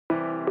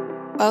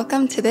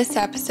Welcome to this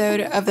episode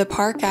of the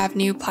Park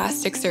Avenue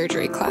Plastic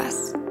Surgery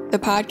class, the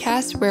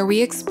podcast where we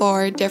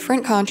explore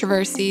different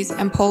controversies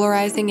and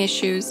polarizing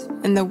issues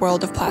in the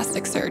world of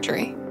plastic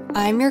surgery.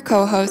 I'm your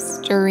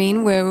co-host,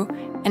 Doreen Wu,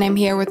 and I'm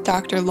here with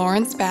Dr.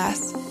 Lawrence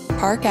Bass,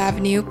 Park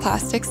Avenue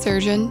plastic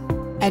surgeon,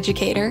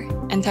 educator,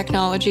 and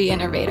technology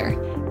innovator.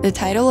 The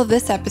title of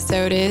this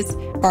episode is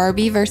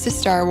Barbie vs.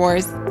 Star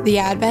Wars, the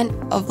Advent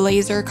of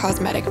Laser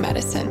Cosmetic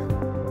Medicine.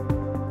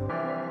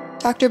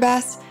 Dr.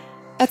 Bass,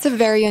 that's a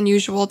very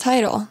unusual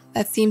title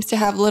that seems to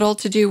have little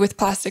to do with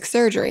plastic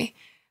surgery.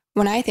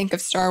 When I think of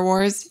Star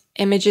Wars,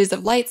 images of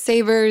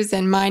lightsabers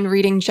and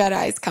mind-reading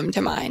Jedis come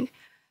to mind.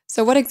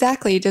 So what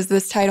exactly does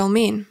this title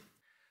mean?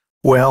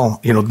 Well,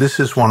 this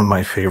is one of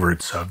my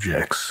favorite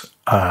subjects.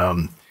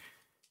 In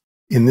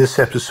this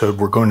episode,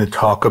 we're going to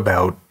talk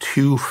about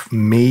two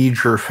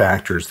major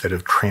factors that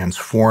have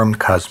transformed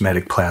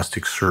cosmetic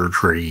plastic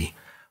surgery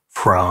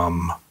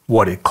from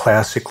what it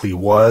classically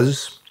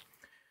was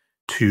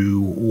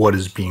to what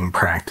is being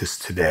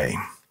practiced today.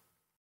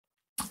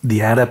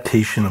 The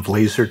adaptation of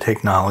laser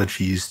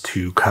technologies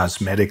to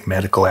cosmetic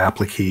medical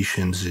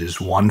applications is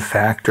one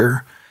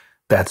factor.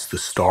 That's the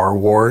Star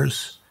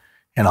Wars,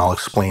 and I'll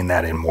explain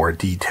that in more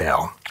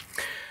detail.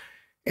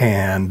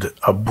 And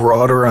a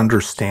broader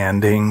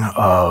understanding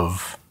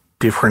of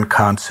different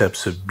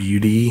concepts of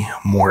beauty,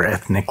 more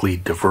ethnically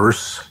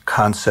diverse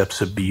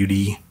concepts of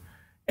beauty,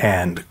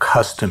 and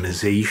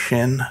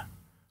customization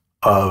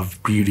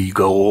of beauty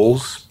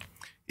goals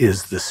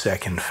is the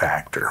second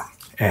factor.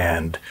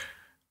 And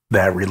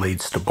that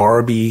relates to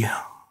Barbie,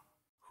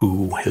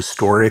 who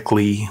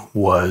historically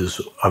was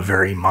a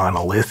very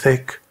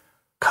monolithic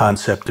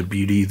concept of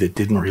beauty that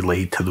didn't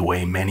relate to the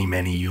way many,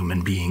 many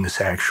human beings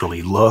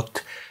actually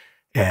looked.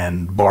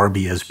 And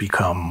Barbie has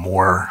become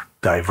more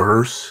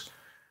diverse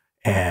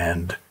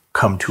and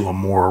come to a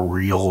more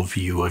real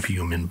view of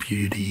human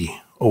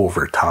beauty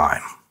over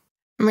time.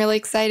 I'm really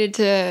excited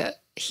to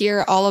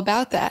hear all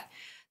about that.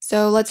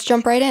 So let's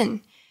jump right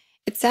in.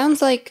 It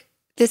sounds like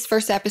this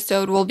first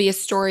episode will be a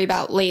story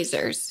about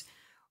lasers.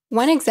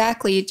 When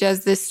exactly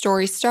does this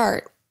story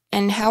start?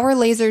 And how are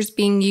lasers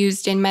being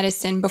used in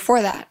medicine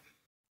before that?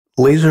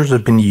 Lasers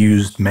have been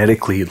used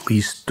medically, at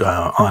least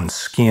on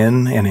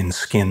skin and in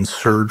skin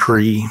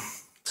surgery,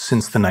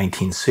 since the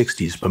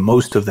 1960s, but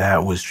most of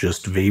that was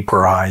just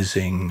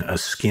vaporizing a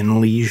skin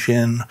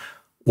lesion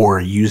or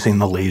using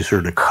the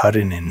laser to cut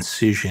an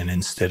incision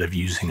instead of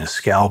using a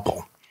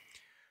scalpel.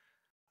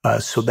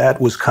 So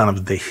that was kind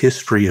of the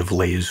history of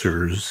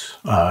lasers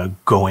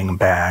going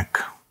back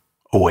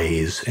a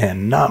ways,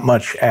 and not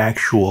much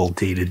actual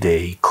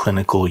day-to-day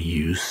clinical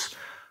use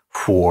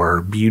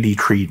for beauty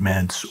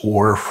treatments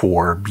or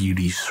for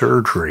beauty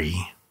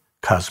surgery,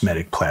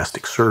 cosmetic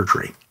plastic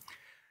surgery.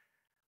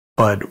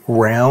 But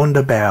round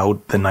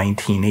about the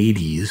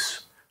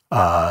 1980s,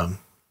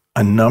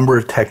 a number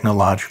of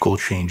technological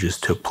changes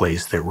took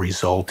place that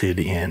resulted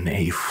in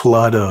a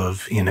flood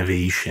of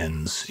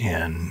innovations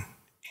in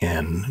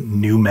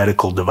new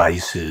medical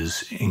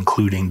devices,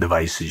 including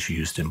devices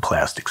used in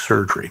plastic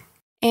surgery.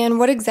 And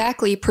what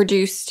exactly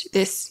produced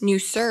this new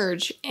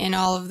surge in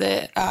all of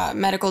the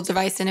medical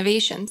device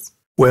innovations?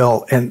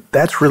 Well, and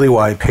that's really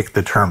why I picked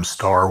the term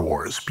Star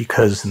Wars,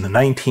 because in the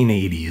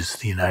 1980s,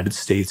 the United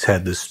States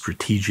had this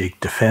strategic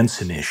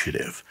defense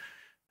initiative,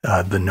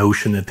 the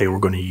notion that they were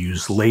going to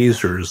use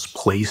lasers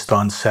placed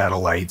on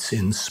satellites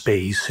in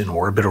space in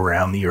orbit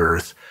around the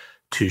Earth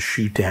to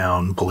shoot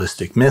down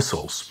ballistic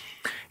missiles.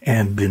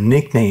 And the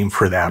nickname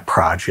for that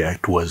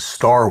project was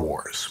Star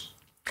Wars.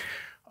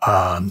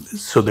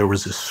 So there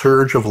was a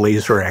surge of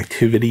laser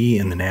activity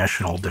in the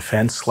national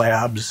defense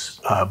labs,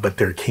 but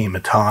there came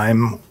a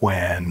time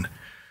when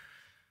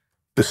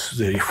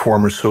the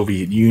former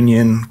Soviet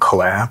Union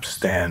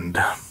collapsed and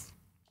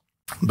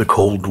the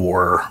Cold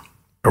War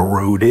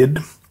eroded,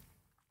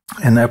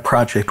 and that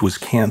project was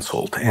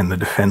canceled, and the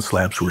defense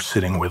labs were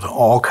sitting with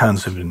all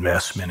kinds of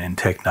investment in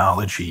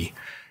technology,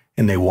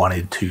 and they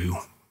wanted to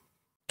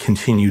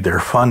continue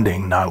their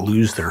funding, not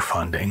lose their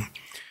funding.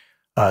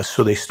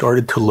 So they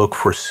started to look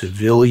for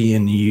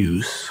civilian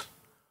use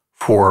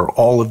for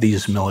all of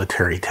these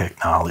military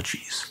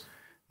technologies.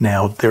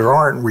 Now, there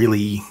aren't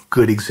really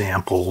good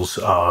examples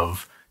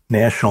of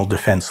national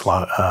defense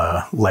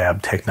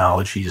lab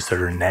technologies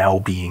that are now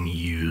being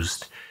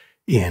used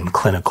in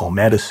clinical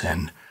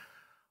medicine,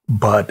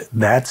 but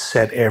that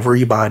set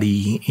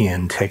everybody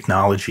in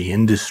technology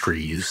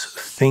industries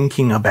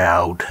thinking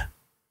about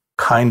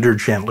kinder,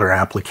 gentler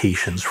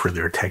applications for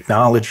their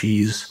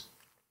technologies,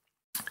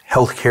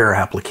 healthcare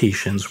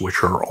applications,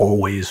 which are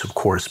always, of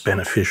course,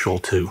 beneficial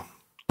to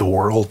the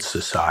world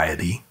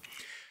society.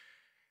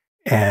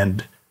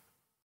 And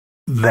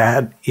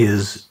that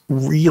is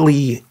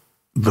really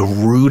the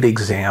root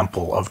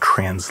example of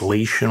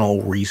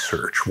translational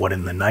research, what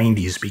in the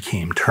 90s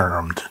became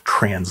termed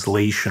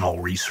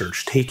translational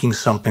research, taking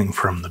something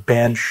from the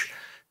bench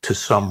to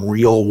some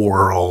real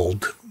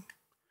world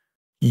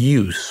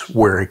use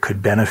where it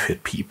could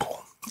benefit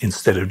people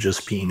instead of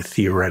just being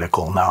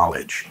theoretical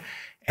knowledge,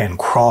 and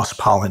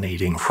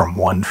cross-pollinating from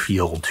one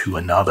field to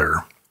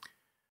another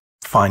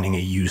finding a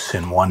use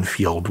in one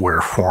field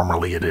where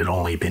formerly it had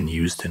only been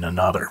used in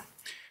another.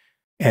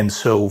 And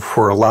so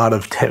for a lot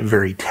of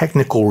very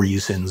technical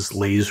reasons,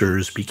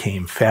 lasers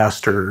became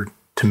faster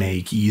to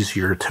make,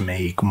 easier to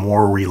make,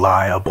 more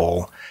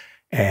reliable,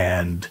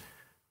 and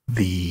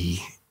the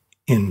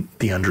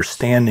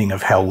understanding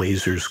of how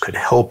lasers could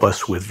help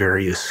us with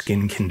various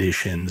skin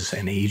conditions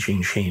and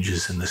aging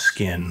changes in the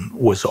skin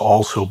was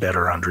also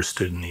better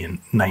understood in the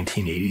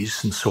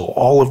 1980s. And so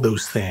all of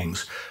those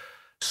things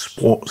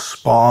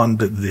spawned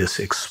this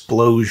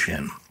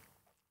explosion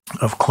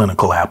of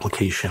clinical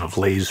application of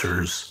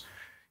lasers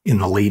in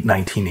the late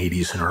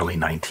 1980s and early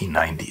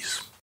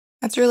 1990s.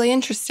 That's really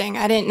interesting.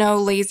 I didn't know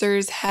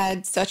lasers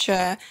had such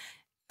a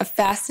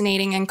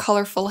fascinating and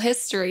colorful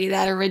history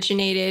that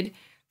originated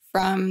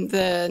from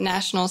the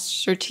National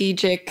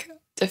Strategic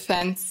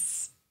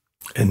Defense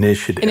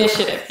Initiative.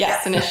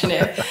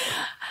 Initiative.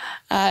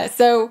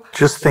 So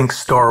just think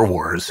Star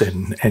Wars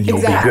and you'll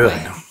exactly. be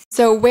good.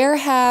 So where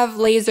have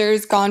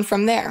lasers gone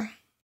from there?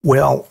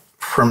 Well,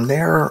 from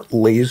there,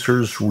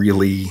 lasers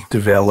really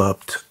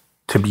developed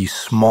to be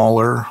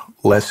smaller,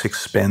 less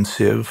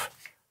expensive,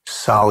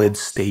 solid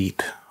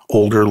state.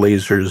 Older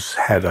lasers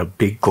had a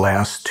big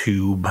glass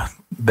tube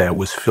that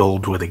was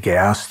filled with a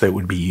gas that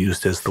would be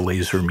used as the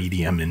laser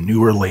medium in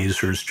newer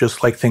lasers,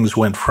 just like things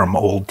went from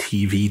old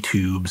TV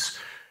tubes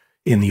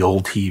in the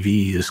old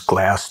TVs,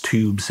 glass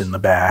tubes in the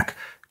back,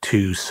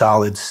 to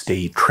solid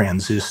state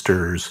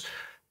transistors.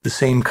 The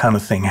same kind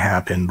of thing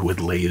happened with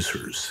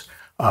lasers.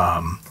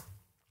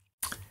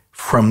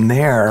 From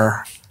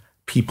there,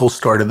 people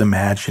started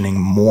imagining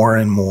more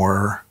and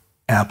more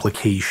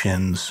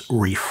applications,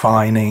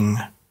 refining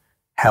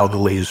how the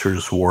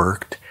lasers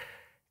worked,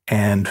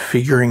 and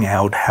figuring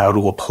out how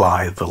to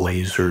apply the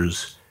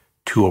lasers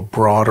to a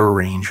broader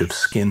range of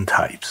skin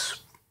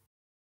types.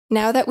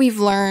 Now that we've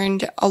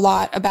learned a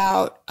lot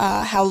about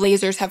how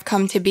lasers have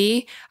come to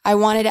be, I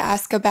wanted to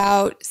ask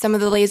about some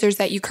of the lasers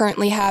that you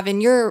currently have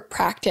in your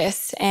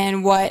practice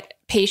and what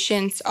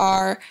patients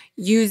are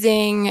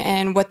using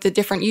and what the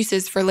different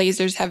uses for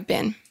lasers have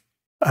been.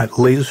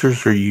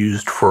 Lasers are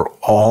used for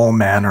all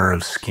manner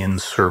of skin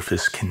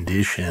surface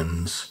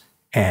conditions,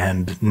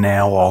 and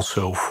now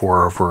also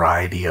for a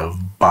variety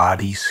of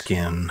body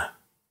skin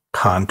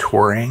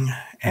contouring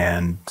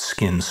and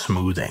skin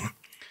smoothing.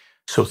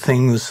 So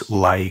things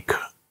like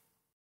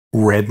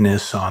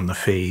redness on the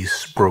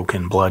face,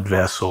 broken blood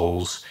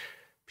vessels,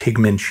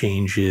 pigment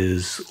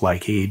changes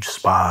like age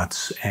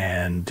spots,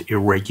 and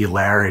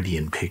irregularity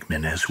in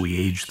pigment. As we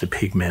age, the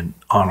pigment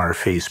on our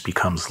face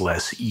becomes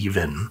less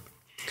even.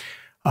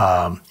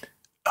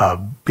 A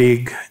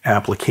big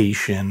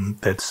application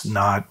that's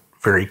not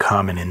very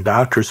common in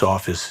doctors'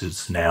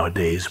 offices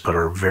nowadays, but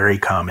are very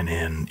common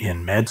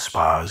in med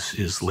spas,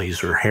 is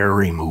laser hair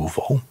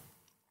removal.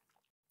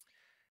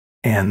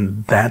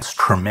 And that's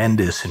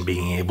tremendous in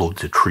being able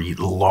to treat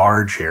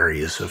large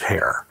areas of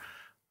hair.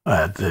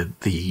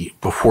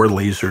 Before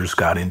lasers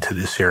got into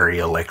this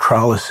area,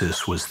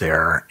 electrolysis was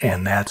there,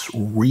 and that's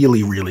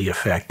really, really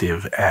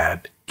effective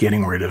at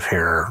getting rid of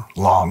hair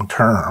long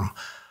term.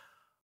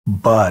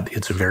 But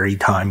it's very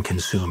time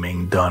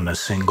consuming, done a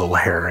single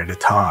hair at a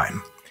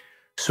time.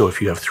 So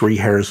if you have 3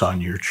 hairs on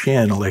your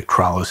chin,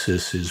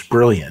 electrolysis is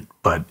brilliant.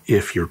 But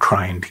if you're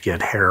trying to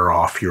get hair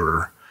off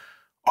your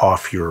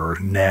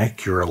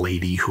neck, you're a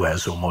lady who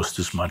has almost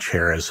as much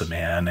hair as a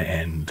man,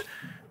 and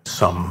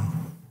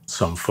some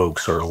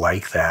folks are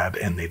like that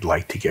and they'd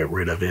like to get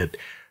rid of it.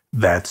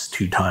 That's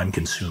too time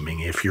consuming.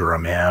 If you're a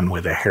man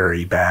with a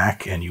hairy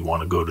back and you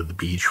want to go to the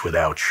beach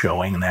without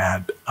showing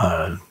that,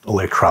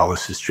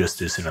 electrolysis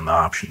just isn't an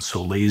option.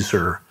 So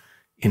laser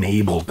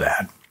enabled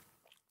that.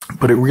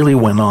 But it really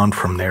went on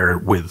from there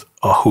with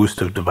a host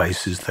of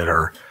devices that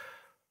are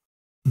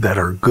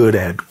good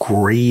at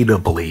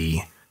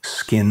gradably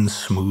skin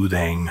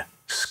smoothing,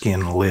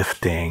 skin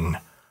lifting,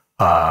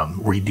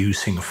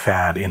 reducing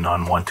fat in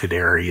unwanted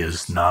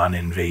areas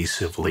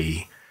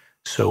non-invasively.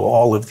 So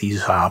all of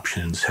these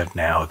options have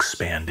now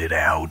expanded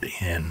out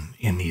in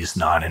these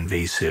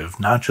non-invasive,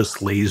 not just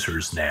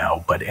lasers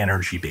now, but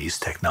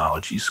energy-based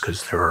technologies,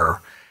 because there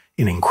are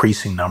an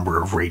increasing number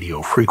of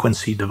radio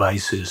frequency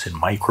devices and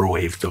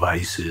microwave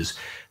devices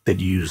that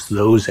use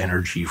those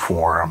energy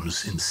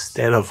forms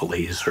instead of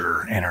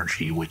laser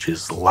energy, which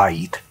is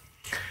light,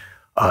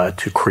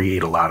 to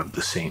create a lot of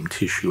the same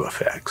tissue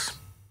effects.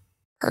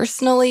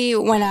 Personally,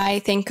 when I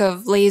think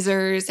of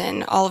lasers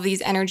and all of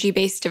these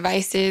energy-based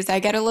devices, I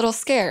get a little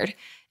scared,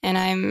 and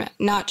I'm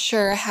not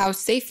sure how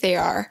safe they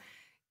are.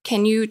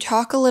 Can you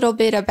talk a little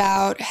bit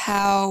about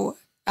how,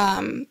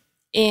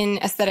 in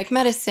aesthetic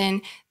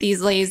medicine,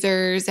 these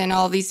lasers and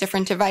all these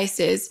different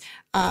devices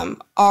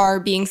are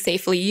being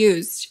safely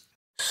used?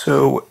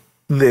 So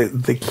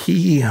the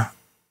key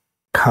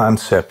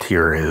concept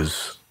here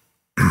is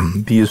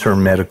these are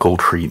medical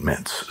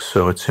treatments,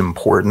 so it's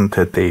important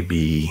that they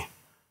be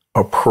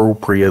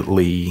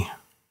appropriately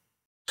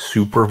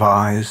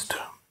supervised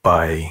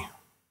by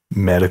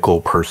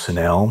medical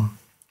personnel,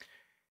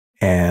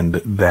 and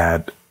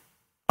that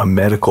a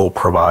medical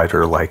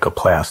provider like a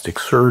plastic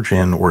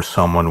surgeon or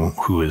someone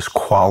who is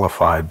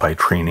qualified by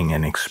training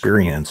and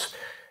experience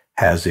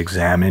has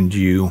examined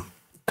you,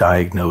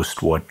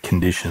 diagnosed what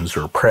conditions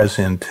are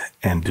present,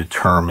 and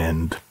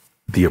determined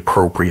the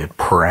appropriate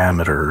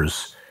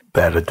parameters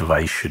that a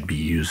device should be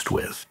used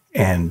with.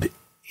 And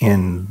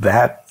in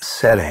that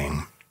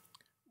setting,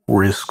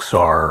 risks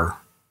are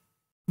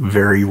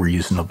very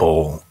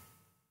reasonable,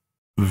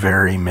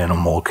 very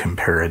minimal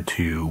compared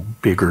to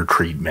bigger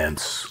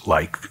treatments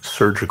like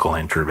surgical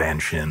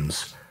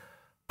interventions,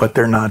 but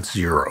they're not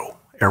zero.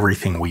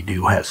 Everything we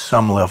do has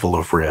some level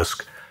of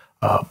risk,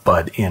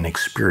 but in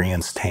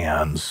experienced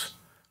hands,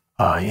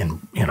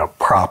 in a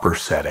proper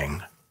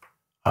setting,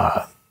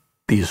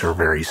 these are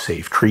very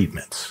safe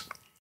treatments.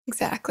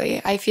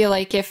 Exactly. I feel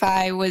like if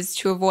I was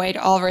to avoid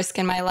all risk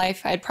in my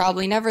life, I'd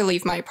probably never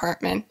leave my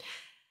apartment.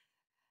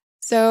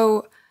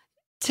 So,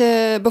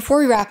 before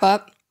we wrap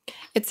up,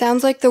 it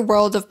sounds like the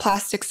world of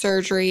plastic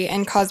surgery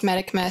and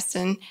cosmetic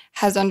medicine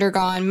has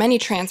undergone many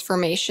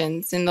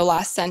transformations in the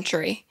last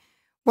century.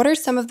 What are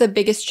some of the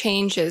biggest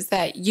changes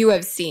that you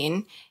have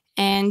seen,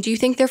 and do you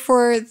think they're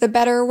for the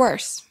better or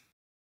worse?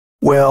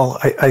 Well,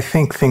 I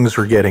think things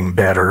are getting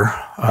better.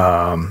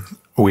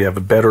 We have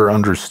a better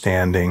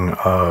understanding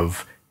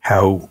of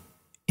how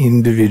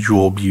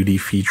individual beauty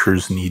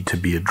features need to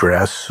be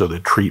addressed so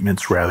that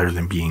treatments, rather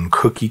than being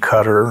cookie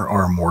cutter,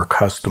 are more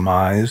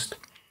customized.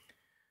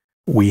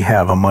 We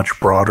have a much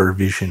broader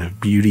vision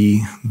of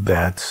beauty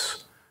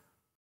that's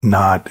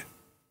not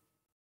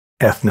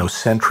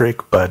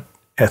ethnocentric, but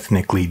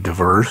ethnically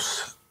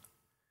diverse.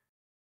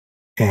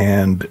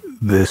 And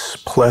this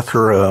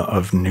plethora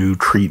of new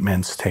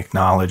treatments,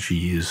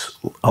 technologies,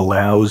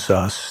 allows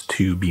us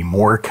to be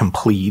more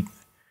complete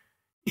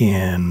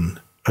in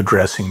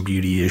addressing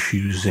beauty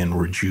issues and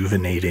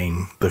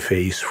rejuvenating the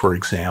face, for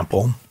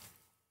example.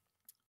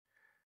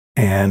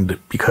 And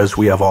because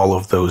we have all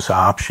of those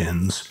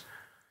options,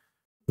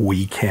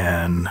 we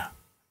can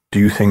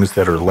do things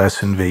that are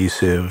less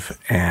invasive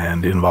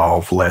and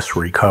involve less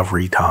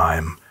recovery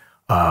time,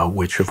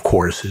 which of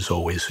course is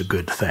always a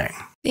good thing.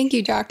 Thank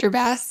you, Dr.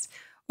 Bass.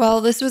 Well,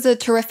 this was a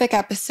terrific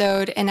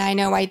episode, and I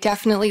know I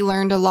definitely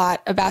learned a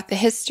lot about the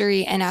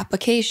history and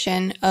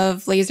application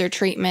of laser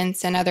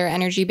treatments and other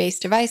energy-based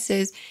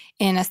devices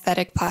in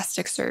aesthetic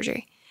plastic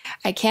surgery.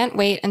 I can't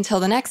wait until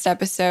the next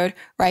episode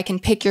where I can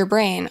pick your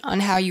brain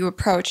on how you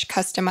approach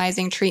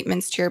customizing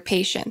treatments to your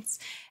patients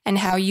and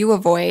how you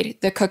avoid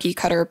the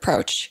cookie-cutter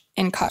approach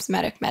in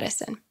cosmetic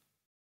medicine.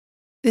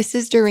 This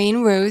is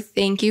Doreen Wu.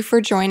 Thank you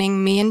for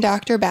joining me and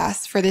Dr.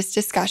 Bass for this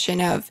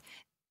discussion of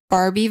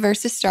Barbie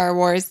vs. Star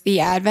Wars, the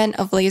advent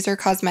of laser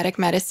cosmetic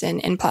medicine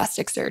in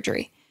plastic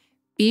surgery.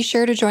 Be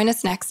sure to join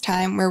us next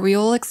time where we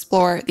will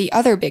explore the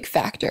other big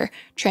factor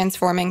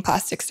transforming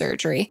plastic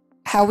surgery,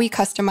 how we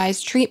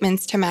customize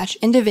treatments to match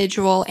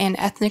individual and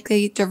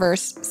ethnically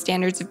diverse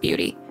standards of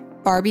beauty.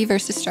 Barbie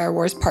vs. Star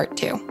Wars Part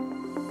 2.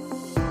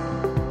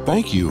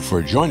 Thank you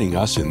for joining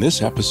us in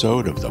this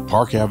episode of the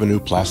Park Avenue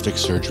Plastic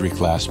Surgery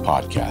Class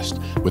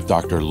podcast with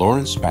Dr.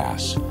 Lawrence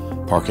Bass,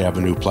 Park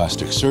Avenue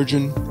plastic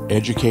surgeon,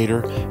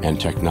 educator, and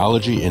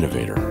technology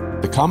innovator.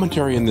 The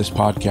commentary in this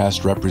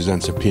podcast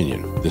represents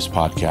opinion. This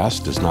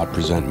podcast does not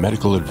present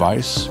medical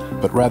advice,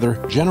 but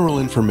rather general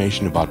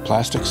information about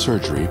plastic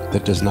surgery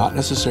that does not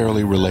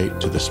necessarily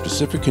relate to the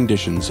specific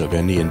conditions of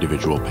any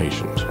individual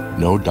patient.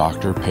 No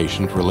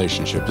doctor-patient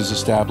relationship is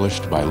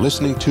established by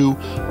listening to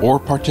or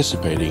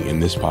participating in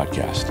this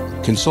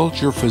podcast.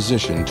 Consult your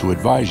physician to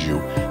advise you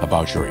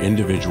about your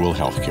individual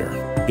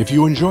healthcare. If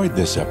you enjoyed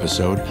this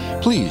episode,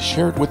 please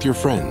share it with your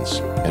friends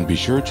and be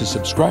sure to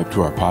subscribe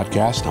to our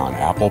podcast on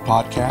Apple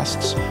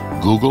Podcasts,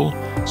 Google,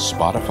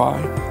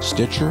 Spotify,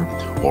 Stitcher,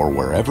 or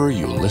wherever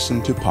you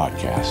listen to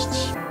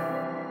podcasts.